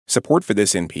Support for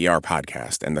this NPR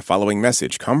podcast and the following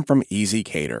message come from Easy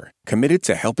Cater, committed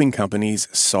to helping companies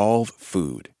solve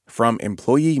food. From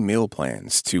employee meal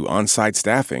plans to on-site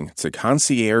staffing to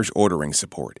concierge ordering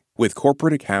support. With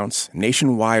corporate accounts,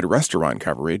 nationwide restaurant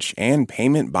coverage, and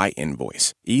payment by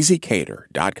invoice.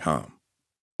 EasyCater.com.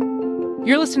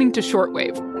 You're listening to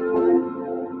Shortwave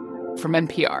from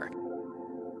NPR.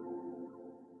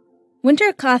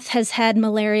 Winter Koth has had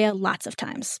malaria lots of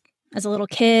times. As a little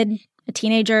kid, a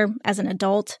teenager, as an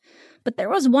adult. But there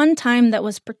was one time that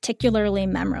was particularly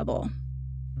memorable.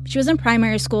 She was in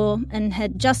primary school and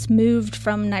had just moved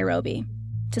from Nairobi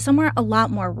to somewhere a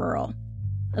lot more rural,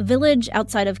 a village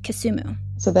outside of Kisumu.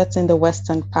 So that's in the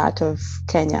western part of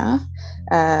Kenya,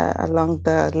 along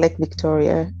the Lake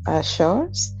Victoria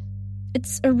shores.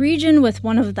 It's a region with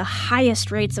one of the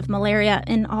highest rates of malaria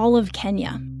in all of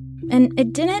Kenya. And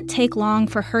it didn't take long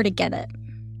for her to get it.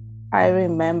 I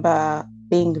remember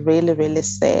being really, really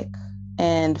sick.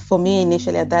 And for me,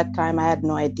 initially at that time, I had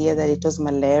no idea that it was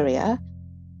malaria.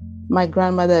 My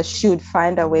grandmother, she would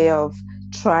find a way of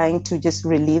trying to just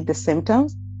relieve the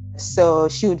symptoms. So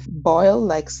she would boil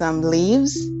like some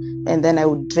leaves, and then I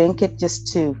would drink it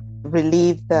just to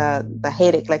relieve the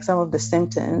headache, like some of the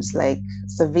symptoms, like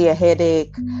severe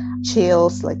headache,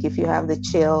 chills, like if you have the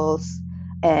chills,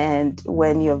 and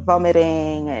when you're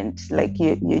vomiting and like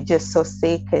you're just so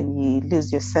sick and you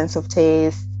lose your sense of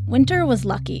taste. Winter was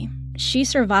lucky. She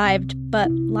survived, but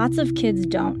lots of kids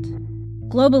don't.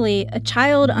 Globally, a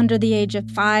child under the age of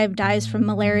 5 dies from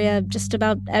malaria just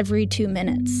about every 2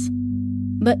 minutes.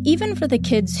 But even for the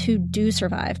kids who do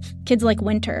survive, kids like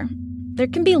Winter, there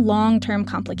can be long-term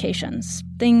complications.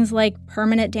 Things like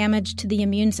permanent damage to the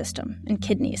immune system and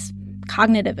kidneys,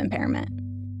 cognitive impairment.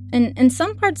 And in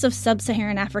some parts of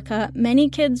sub-Saharan Africa, many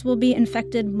kids will be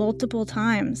infected multiple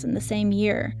times in the same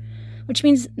year, which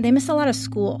means they miss a lot of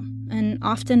school and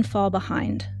often fall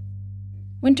behind.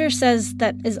 Winter says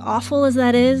that as awful as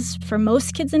that is for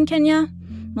most kids in Kenya,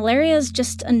 malaria is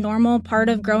just a normal part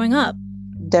of growing up.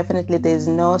 Definitely, there's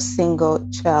no single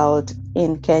child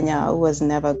in Kenya who has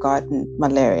never gotten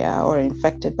malaria or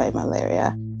infected by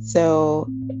malaria. So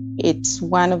it's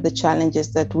one of the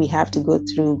challenges that we have to go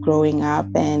through growing up,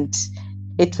 and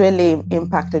it really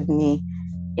impacted me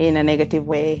in a negative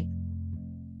way.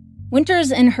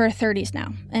 Winter's in her 30s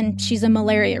now, and she's a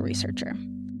malaria researcher.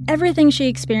 Everything she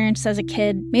experienced as a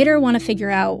kid made her want to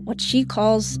figure out what she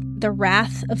calls the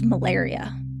wrath of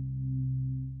malaria.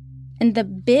 And the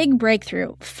big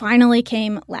breakthrough finally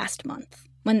came last month,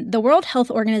 when the World Health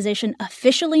Organization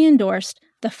officially endorsed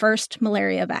the first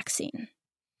malaria vaccine.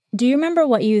 Do you remember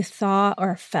what you thought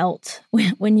or felt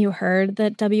when you heard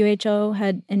that WHO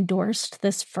had endorsed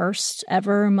this first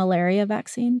ever malaria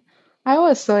vaccine? I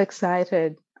was so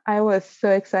excited.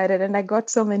 And I got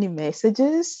so many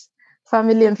messages,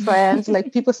 family and friends,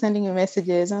 like people sending me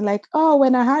messages. I'm like, oh,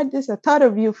 when I heard this, I thought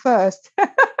of you first.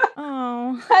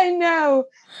 Oh, I know.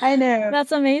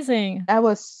 That's amazing. I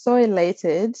was so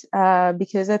elated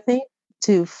because I think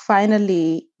to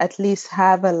finally at least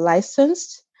have a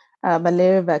licensed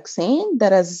malaria vaccine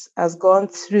that has gone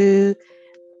through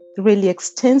really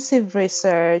extensive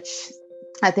research,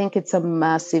 I think it's a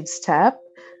massive step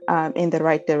in the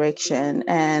right direction.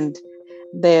 And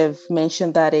they've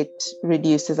mentioned that it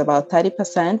reduces about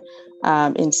 30%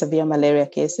 in severe malaria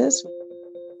cases.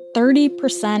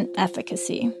 30%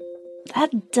 efficacy.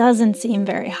 That doesn't seem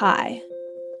very high.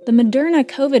 The Moderna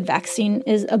COVID vaccine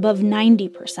is above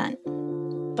 90%.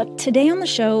 But today on the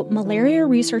show, malaria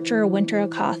researcher Winter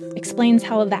Koth explains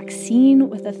how a vaccine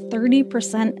with a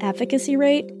 30% efficacy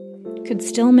rate could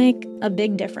still make a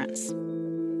big difference.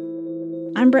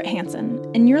 I'm Britt Hansen,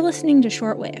 and you're listening to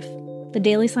Shortwave, the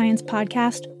daily science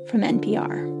podcast from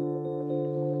NPR.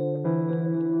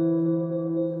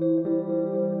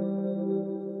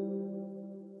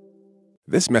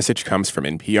 This message comes from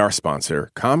NPR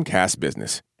sponsor Comcast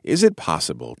Business. Is it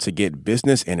possible to get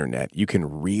business internet you can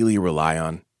really rely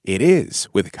on? It is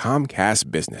with Comcast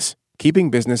Business,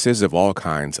 keeping businesses of all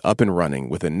kinds up and running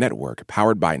with a network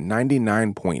powered by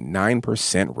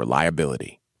 99.9%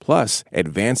 reliability. Plus,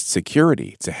 advanced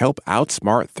security to help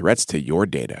outsmart threats to your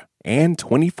data, and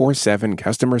 24/7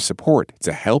 customer support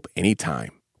to help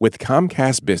anytime. With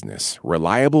Comcast Business,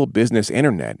 reliable business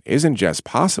internet isn't just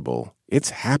possible, it's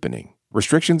happening.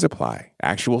 Restrictions apply.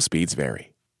 Actual speeds vary.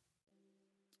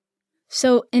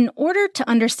 So in order to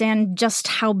understand just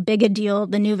how big a deal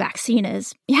the new vaccine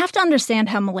is, you have to understand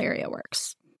how malaria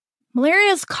works.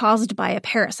 Malaria is caused by a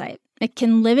parasite. It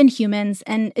can live in humans,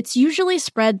 and it's usually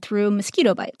spread through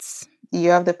mosquito bites. You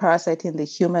have the parasite in the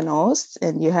human host,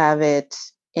 and you have it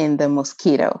in the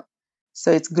mosquito.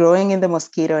 So it's growing in the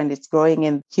mosquito and it's growing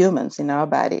in humans, in our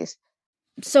bodies.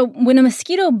 So when a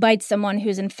mosquito bites someone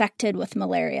who's infected with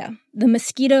malaria, the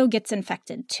mosquito gets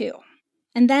infected too.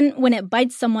 And then when it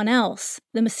bites someone else,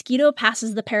 the mosquito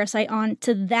passes the parasite on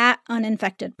to that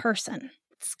uninfected person.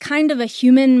 It's kind of a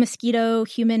human-mosquito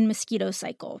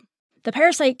cycle. The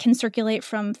parasite can circulate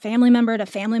from family member to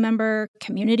family member,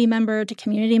 community member to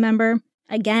community member,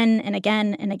 again and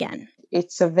again and again.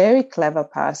 It's a very clever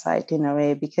parasite in a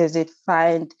way because it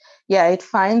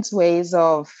finds ways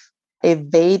of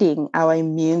evading our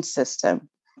immune system,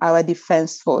 our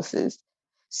defense forces.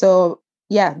 So,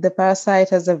 the parasite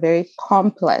has a very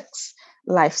complex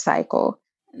life cycle.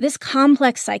 This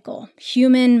complex cycle,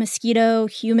 human-mosquito,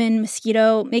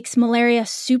 makes malaria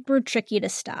super tricky to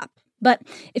stop. But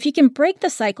if you can break the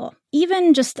cycle,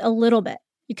 even just a little bit,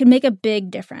 you can make a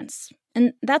big difference.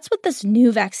 And that's what this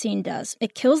new vaccine does.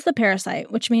 It kills the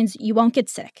parasite, which means you won't get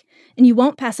sick, and you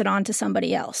won't pass it on to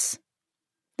somebody else.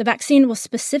 The vaccine will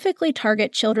specifically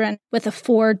target children with a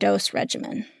 4-dose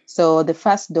regimen. So the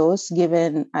first dose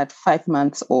given at 5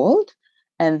 months old,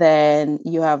 and then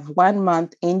you have 1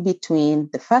 month in between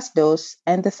the first dose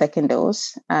and the second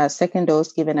dose. Second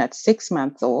dose given at 6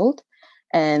 months old,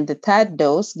 and the third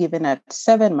dose given at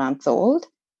 7 months old.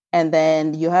 And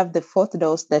then you have the fourth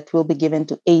dose that will be given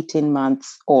to 18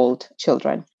 months old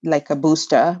children, like a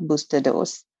booster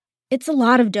dose. It's a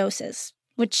lot of doses,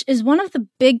 which is one of the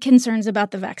big concerns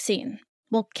about the vaccine.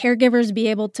 Will caregivers be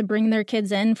able to bring their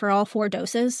kids in for all 4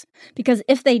 doses? Because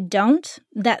if they don't,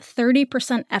 that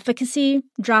 30% efficacy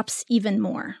drops even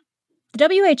more. The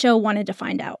WHO wanted to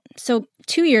find out. So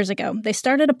 2 years ago, they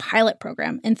started a pilot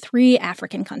program in 3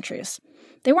 African countries.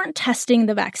 They weren't testing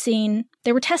the vaccine,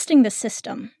 they were testing the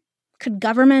system. Could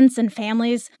governments and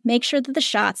families make sure that the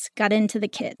shots got into the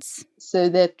kids? So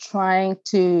they're trying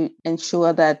to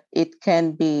ensure that it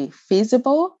can be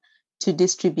feasible to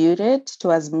distribute it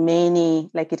to as many,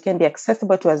 like it can be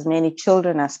accessible to as many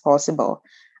children as possible.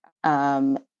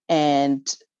 And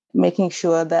making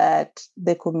sure that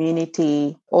the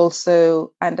community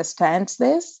also understands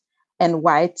this and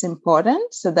why it's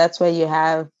important. So that's why you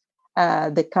have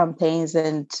the campaigns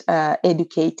and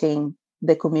educating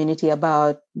the community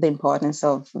about the importance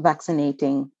of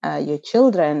vaccinating your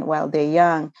children while they're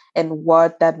young and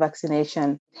what that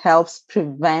vaccination helps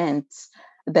prevent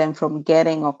them from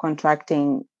getting or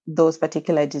contracting those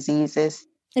particular diseases.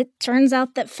 It turns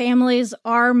out that families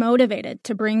are motivated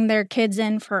to bring their kids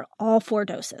in for all 4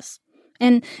 doses.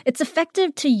 And it's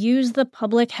effective to use the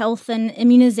public health and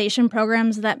immunization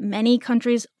programs that many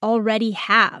countries already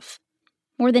have.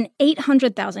 More than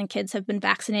 800,000 kids have been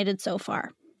vaccinated so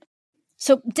far.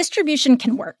 So distribution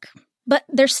can work, but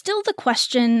there's still the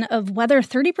question of whether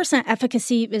 30%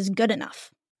 efficacy is good enough.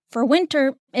 For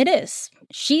Winter, it is.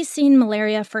 She's seen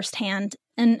malaria firsthand,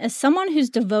 and as someone who's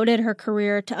devoted her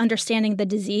career to understanding the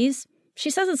disease, she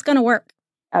says it's going to work.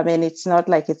 I mean, it's not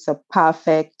like it's a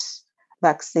perfect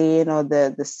vaccine or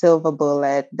the silver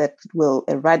bullet that will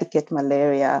eradicate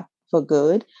malaria for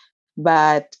good,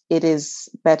 but it is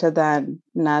better than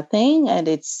nothing, and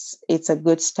it's a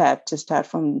good step to start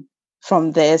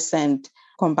from this and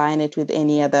combine it with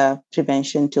any other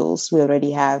prevention tools we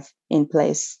already have in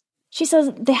place. She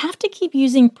says they have to keep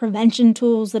using prevention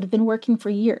tools that have been working for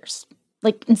years,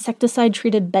 like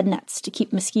insecticide-treated bed nets to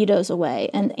keep mosquitoes away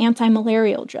and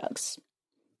anti-malarial drugs.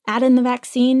 Add in the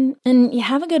vaccine, and you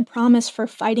have a good promise for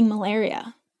fighting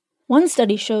malaria. One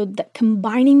study showed that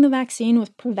combining the vaccine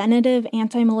with preventative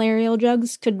anti-malarial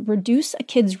drugs could reduce a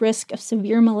kid's risk of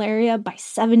severe malaria by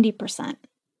 70%.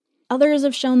 Others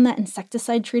have shown that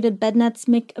insecticide-treated bed nets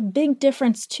make a big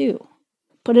difference too.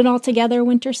 Put it all together,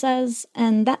 Winter says,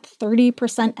 and that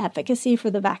 30% efficacy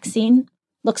for the vaccine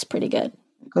looks pretty good.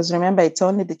 Because remember, it's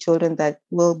only the children that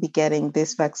will be getting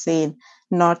this vaccine,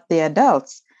 not the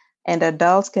adults. And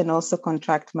adults can also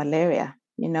contract malaria,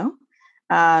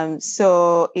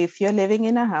 So if you're living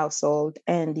in a household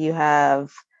and you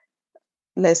have,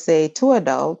 let's say, 2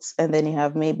 adults, and then you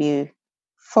have maybe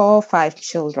 4 or 5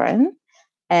 children,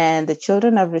 and the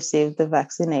children have received the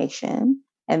vaccination,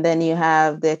 and then you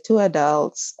have the 2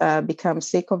 adults become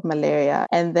sick of malaria,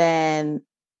 and then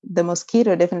the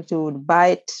mosquito definitely would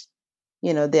bite,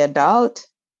 the adult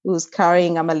who's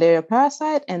carrying a malaria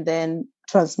parasite and then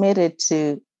transmit it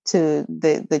to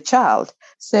the child.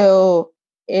 So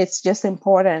it's just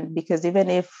important because even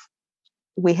if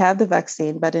we have the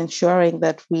vaccine, but ensuring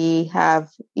that we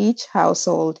have each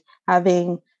household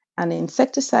having an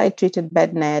insecticide-treated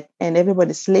bed net and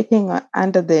everybody sleeping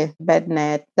under the bed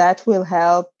net, that will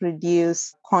help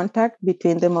reduce contact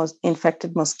between the most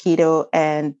infected mosquito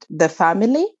and the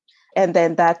family. And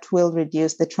then that will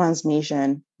reduce the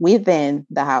transmission within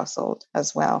the household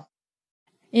as well.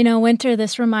 You know, Winter,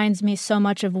 this reminds me so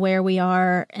much of where we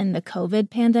are in the COVID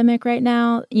pandemic right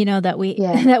now, you know, that we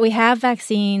that we have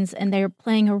vaccines and they're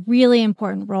playing a really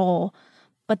important role,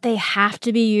 but they have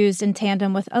to be used in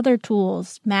tandem with other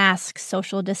tools, masks,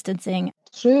 social distancing.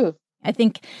 True. I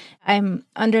think I'm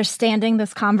understanding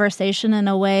this conversation in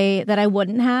a way that I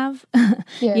wouldn't have,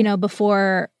 you know,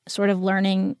 before sort of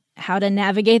learning how to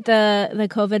navigate the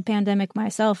COVID pandemic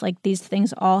myself. Like these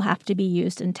things all have to be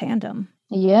used in tandem.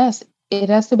 Yes, it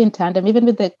has to be in tandem, even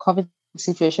with the COVID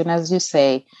situation, as you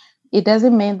say. It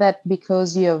doesn't mean that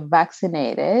because you're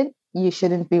vaccinated, you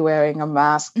shouldn't be wearing a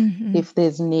mask if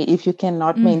there's need, if you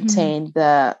cannot maintain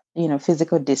the,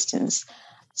 physical distance.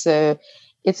 So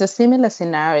it's a similar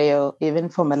scenario even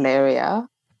for malaria.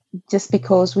 Just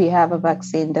because we have a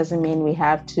vaccine doesn't mean we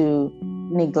have to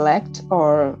neglect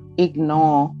or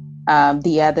ignore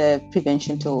the other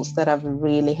prevention tools that have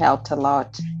really helped a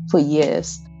lot for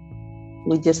years.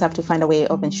 We just have to find a way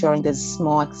of ensuring there's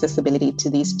more accessibility to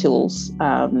these tools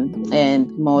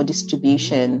and more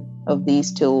distribution of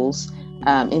these tools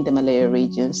in the malaria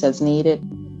regions as needed.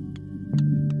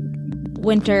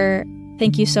 Winter,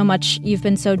 thank you so much. You've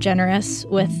been so generous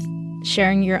with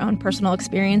sharing your own personal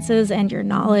experiences and your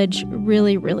knowledge.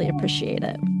 Really, really appreciate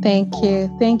it. Thank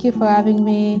you. Thank you for having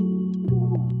me.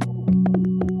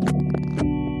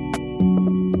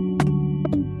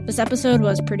 This episode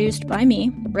was produced by me,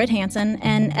 Britt Hansen,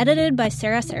 and edited by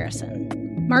Sarah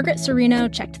Saracen. Margaret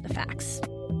Serino checked the facts.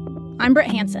 I'm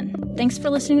Britt Hansen. Thanks for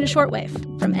listening to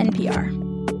Shortwave from NPR.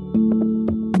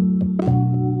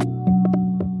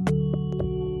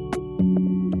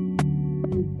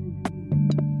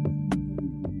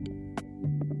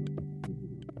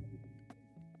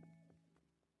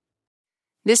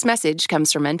 This message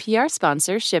comes from NPR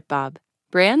sponsor ShipBob.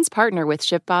 Brands partner with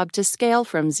ShipBob to scale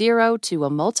from zero to a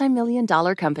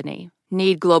multi-million-dollar company.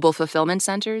 Need global fulfillment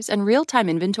centers and real-time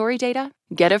inventory data?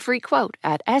 Get a free quote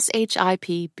at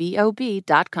shipbob.com.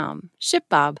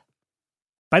 ShipBob.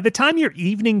 By the time your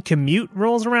evening commute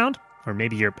rolls around, or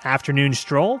maybe your afternoon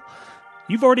stroll,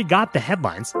 you've already got the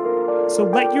headlines. So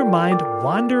let your mind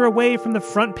wander away from the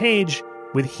front page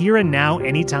with Here and Now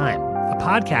Anytime, a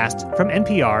podcast from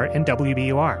NPR and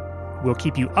WBUR. We'll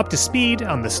keep you up to speed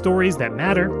on the stories that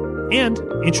matter and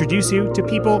introduce you to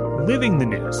people living the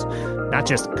news, not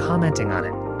just commenting on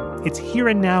it. It's Here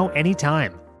and Now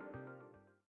Anytime.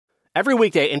 Every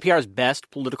weekday, NPR's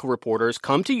best political reporters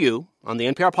come to you on the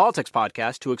NPR Politics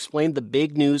Podcast to explain the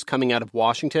big news coming out of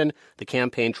Washington, the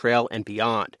campaign trail, and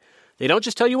beyond. They don't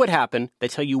just tell you what happened, they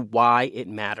tell you why it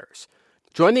matters.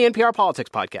 Join the NPR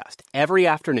Politics Podcast every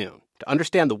afternoon to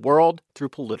understand the world through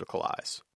political eyes.